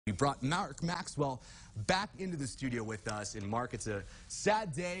We brought Mark Maxwell back into the studio with us. And Mark, it's a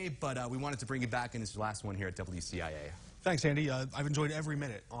sad day, but we wanted to bring you back in this last one here at WCIA. Thanks, Andy. I've enjoyed every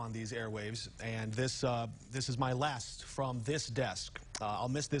minute on these airwaves, and this is my last from this desk. I'll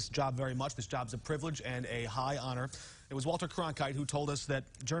miss this job very much. This job's a privilege and a high honor. It was Walter Cronkite who told us that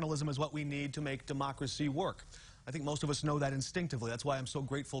journalism is what we need to make democracy work. I think most of us know that instinctively. That's why I'm so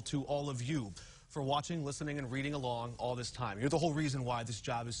grateful to all of you for watching, listening, and reading along all this time. You're the whole reason why this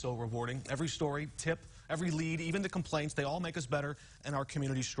job is so rewarding. Every story, tip, every lead, even the complaints, they all make us better and our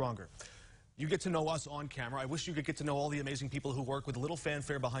community stronger. You get to know us on camera. I wish you could get to know all the amazing people who work with a little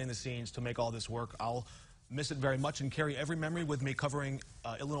fanfare behind the scenes to make all this work. I'll miss it very much and carry every memory with me covering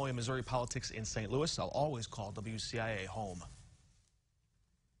Illinois and Missouri politics in St. Louis. I'll always call WCIA home.